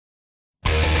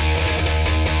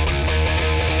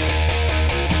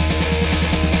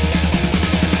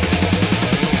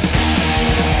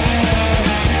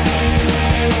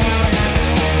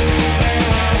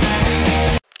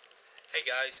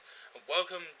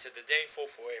welcome to the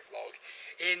Dean448 vlog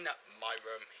in my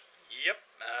room. Yep,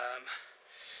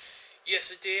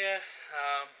 yesterday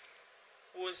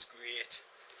was great.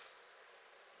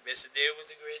 Yesterday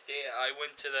was a great day. I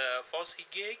went to the Fozzy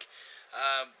gig,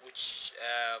 which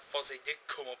Fozzy did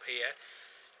come up here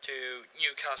to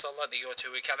Newcastle at the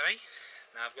O2 Academy.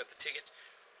 Now I've got the ticket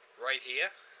right here.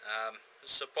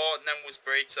 Supporting them was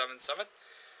Dean448,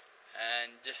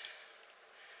 and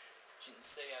you can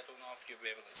see, I don't know if you'll be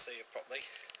able to see it properly,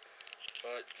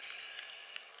 but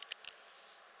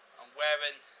I'm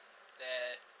wearing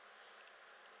their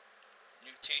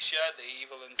new t-shirt, The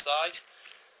Evil Inside.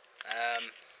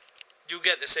 You'll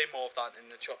get to see more of that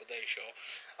in the Chopper Day show,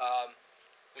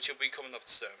 which will be coming up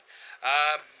soon.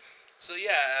 So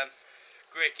yeah,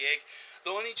 great gig. The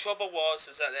only trouble was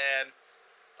is that I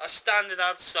was standing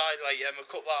outside like a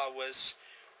couple of hours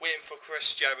waiting for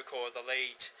Chris Jericho, the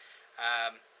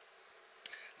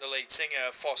lead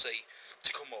singer Fozzy,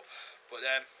 to come up. But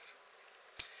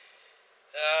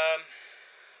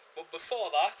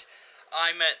before that,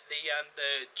 I met the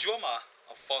drummer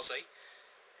of Fozzy.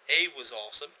 He was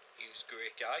awesome. He was a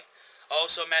great guy. I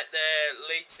also met the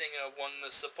lead singer of one of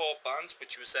the support bands,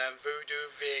 which was Voodoo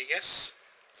Vegas.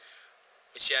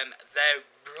 Which they're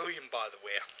brilliant, by the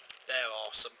way. They're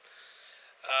awesome.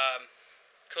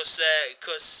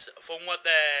 Cause from what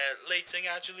the lead singer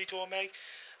actually told me,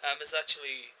 it's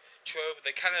actually true.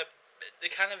 They're kind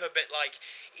of a bit like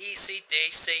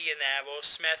AC/DC and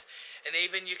Aerosmith, and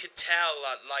even you could tell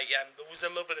that there was a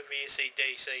little bit of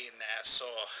AC/DC in there,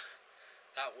 so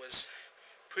that was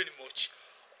pretty much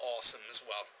awesome as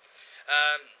well.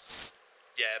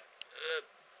 Yeah,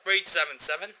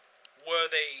 Dean448 were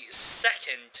the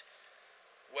second.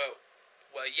 Well,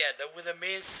 yeah, they were the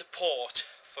main support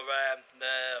for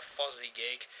the Fozzy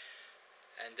gig,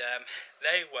 and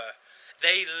they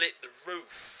lit the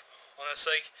roof.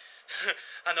 Honestly,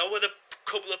 I know what a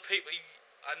couple of people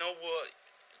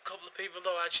that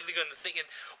are actually going to thinking,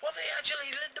 well, they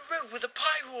actually lit the roof with the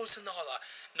pyros and all that.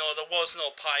 No, there was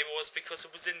no pyros because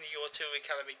it was in the O2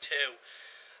 Academy too.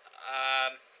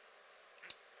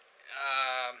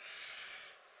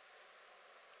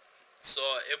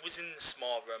 So it was in the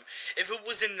small room. If it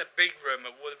was in the big room,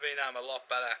 it would have been a lot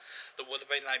better. There would have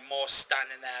been like more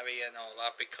standing area and all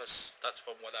that, because that's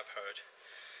from what I've heard.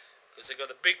 Because they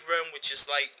got a big room which is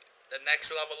like the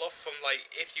next level up from, like,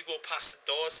 if you go past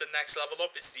the doors, the next level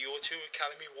up is the O2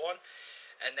 Academy 1,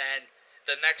 and then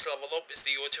the next level up is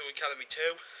the O2 Academy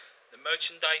 2. The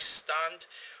merchandise stand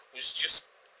was just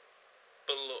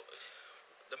below.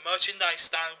 The merchandise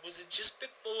stand was just a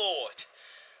bit below it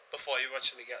before you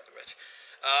actually get to it.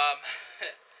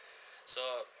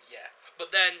 So yeah,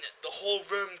 but then the whole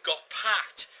room got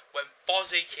packed when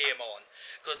Fozzy came on,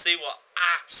 because they were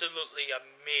absolutely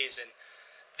amazing.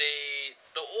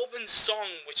 The open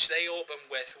song which they opened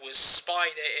with was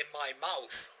Spider in My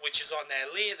Mouth, which is on their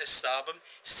latest album,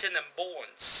 Sin and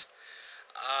Bones.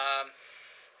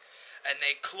 And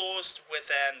they closed with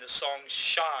the song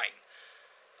Shine.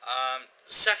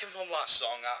 The second from last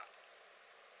song,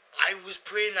 I was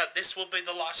praying that this would be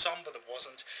the last song, but it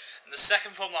wasn't. And the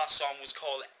second from last song was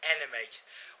called Enemy,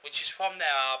 which is from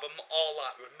their album All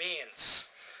That Remains.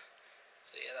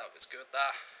 So yeah, that was good,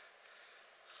 that.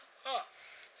 Oh.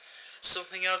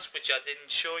 Something else which I didn't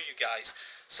show you guys.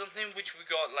 Something which we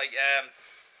got like a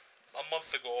month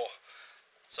ago.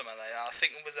 Something like that. I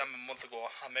think it was a month ago.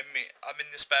 I'm in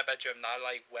the spare bedroom now,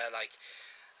 like where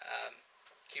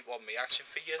keep all my action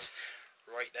figures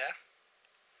right there.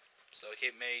 So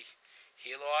keep me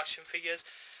Halo action figures.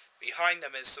 Behind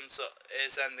them is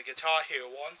the Guitar Hero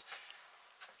ones.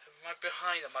 Right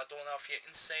behind them, I don't know if you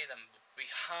can see them, but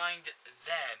behind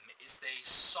them is the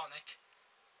Sonic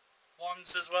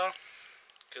ones as well.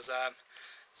 Because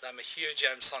I'm a huge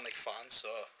Sonic fan, so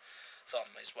I thought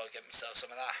I might as well get myself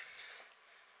some of that.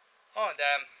 Oh,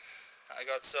 and I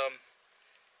got some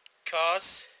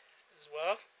cars as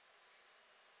well,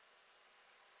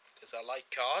 because I like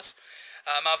cars.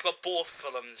 I've got both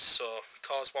films, so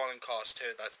Cars 1 and Cars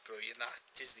 2, that's brilliant, that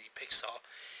Disney Pixar,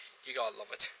 you gotta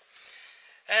love it.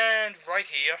 And right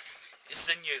here is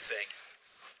the new thing.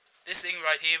 This thing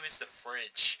right here is the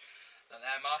fridge. And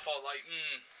I thought like,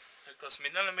 because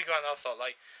none of me going, I thought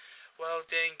like, well,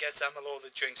 Dean gets a load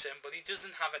of drinks in, but he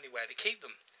doesn't have anywhere to keep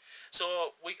them.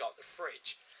 So we got the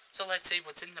fridge. So let's see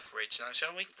what's in the fridge now,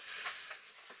 shall we?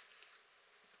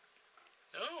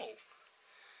 Oh,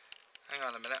 hang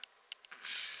on a minute.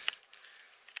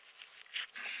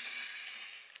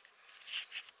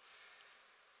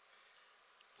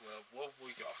 Well, what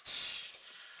we got?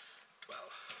 Well,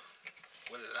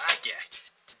 what did I get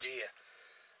today?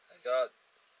 I got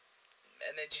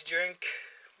energy drink.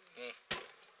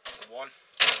 one.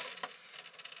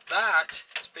 That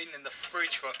has been in the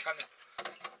fridge for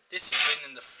this has been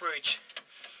in the fridge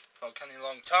for a kind of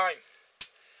long time.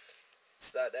 It's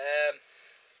that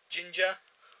ginger,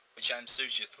 which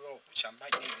soothes your throat, which I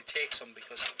might need to take some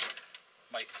because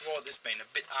my throat has been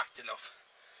a bit acting up.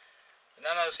 And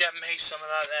then I was getting me some of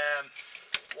that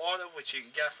water, which you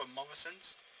can get from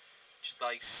Morrison's, which is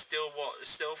like still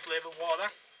flavoured water.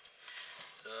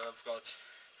 So I've got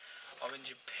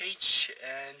orange and peach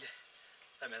and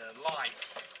lemon and lime.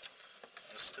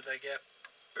 What else did I get?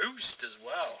 Boost as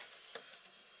well.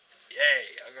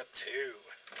 Yay, I got 2.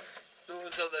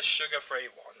 Those are the sugar-free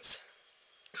ones.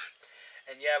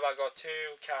 And yeah, I got 2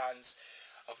 cans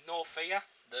of No Fear,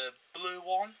 the blue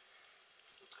one.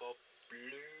 So it's called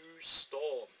Blue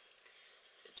Storm.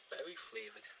 It's berry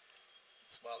flavoured.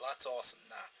 Well, that's awesome,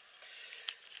 that.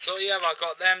 So yeah, I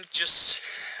got them just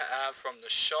from the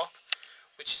shop,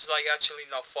 which is like actually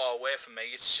not far away from me.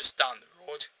 It's just down the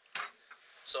road.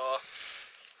 So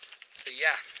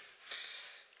yeah.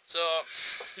 So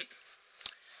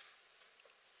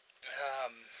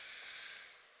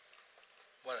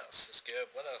what else is good?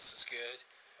 What else is good?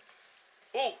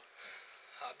 Oh,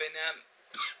 I've been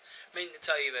meaning to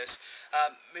tell you this.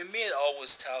 My mate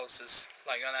always tells us,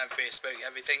 like on our Facebook,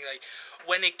 everything, like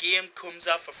when a game comes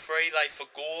out for free, like for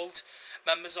gold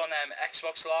members on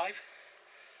Xbox Live,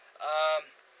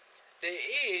 there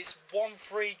is one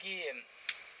free game.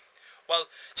 Well,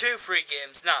 2 free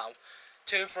games now.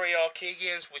 2 free arcade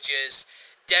games, which is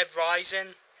Dead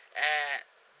Rising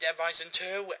 2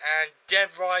 and Dead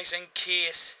Rising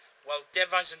Case. Well,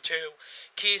 Dead Rising 2,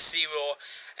 Case 0,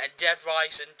 and Dead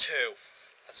Rising 2.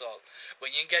 That's all. But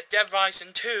you can get Dead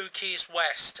Rising 2 Case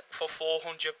West for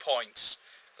 400 points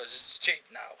because it's cheap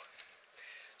now.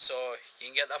 So you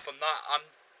can get that from that. I'm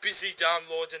busy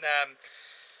downloading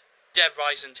Dead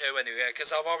Rising 2 anyway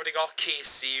because I've already got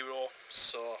Case 0,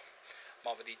 so I'm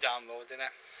already downloading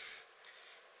it.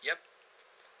 Yep.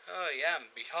 Oh yeah, and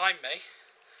behind me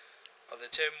are the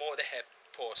 2 Motorhead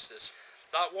posters.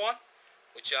 That one,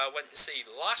 which I went to see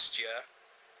last year,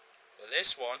 or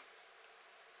this one,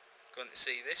 going to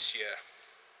see this year.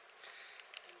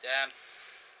 And yeah,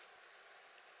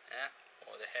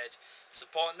 Motorhead.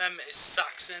 Supporting them is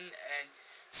Saxon and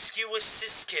Skewer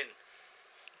Siskin.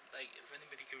 Like, if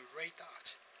anybody can read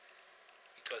that,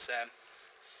 because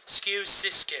Skew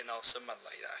Siskin or something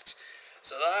like that.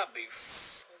 So that'd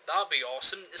be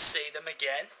awesome to see them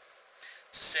again,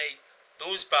 to see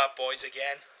those bad boys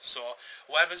again. So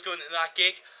whoever's going to that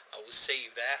gig, I will see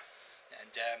you there.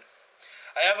 And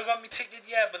I haven't got my ticket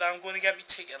yet, but I'm going to get my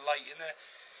ticket like in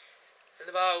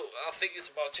about, I think it's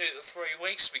about 2 to 3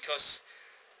 weeks, because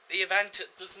the event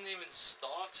doesn't even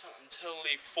start until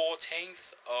the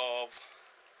 14th of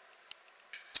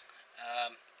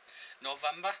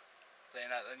November,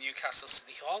 playing at the Newcastle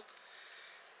City Hall.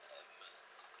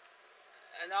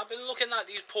 And I've been looking at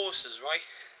these posters, right?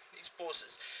 These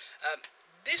posters.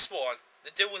 This one,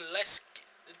 they're doing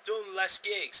less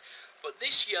gigs, but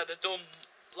this year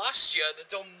last year they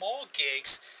done more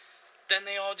gigs than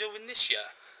they are doing this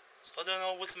year. So I don't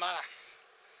know what's the matter.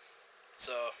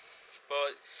 So,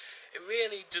 but it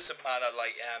really doesn't matter,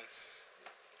 like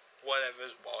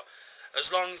whatever's what.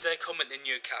 As long as they're coming to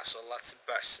Newcastle, that's the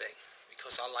best thing,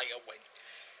 because I like it when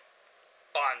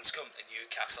bands come to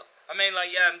Newcastle. I mean,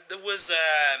 like, there was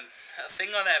a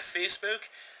thing on their Facebook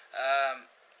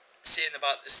saying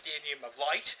about the Stadium of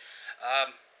Light.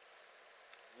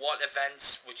 What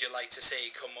events would you like to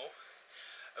see come up?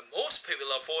 And most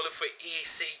people are voting for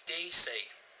AC/DC.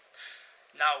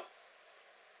 Now,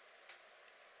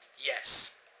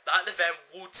 yes, that event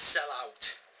would sell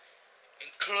out,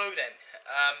 including,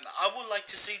 I would like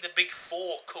to see the Big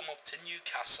Four come up to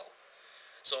Newcastle.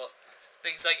 So,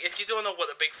 things like, if you don't know what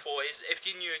the Big Four is, if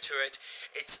you're new to it,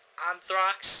 it's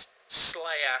Anthrax,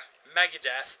 Slayer,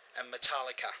 Megadeth, and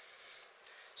Metallica.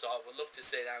 So I would love to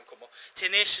see that come up.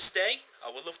 Tenacious D, I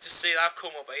would love to see that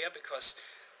come up here, because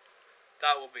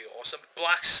that would be awesome.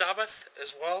 Black Sabbath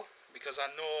as well, because I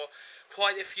know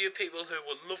quite a few people who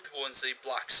would love to go and see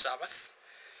Black Sabbath.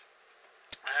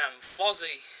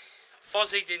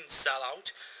 Fozzy didn't sell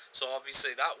out, so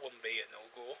obviously that wouldn't be a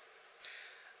no-go.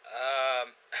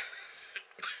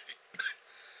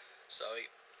 Sorry.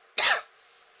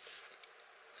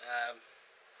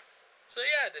 So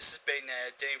yeah, this has been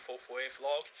a Dean448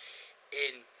 vlog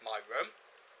in my room.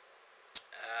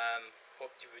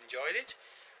 Hope you've enjoyed it,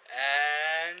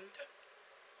 and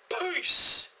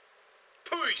peace!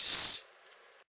 Peace!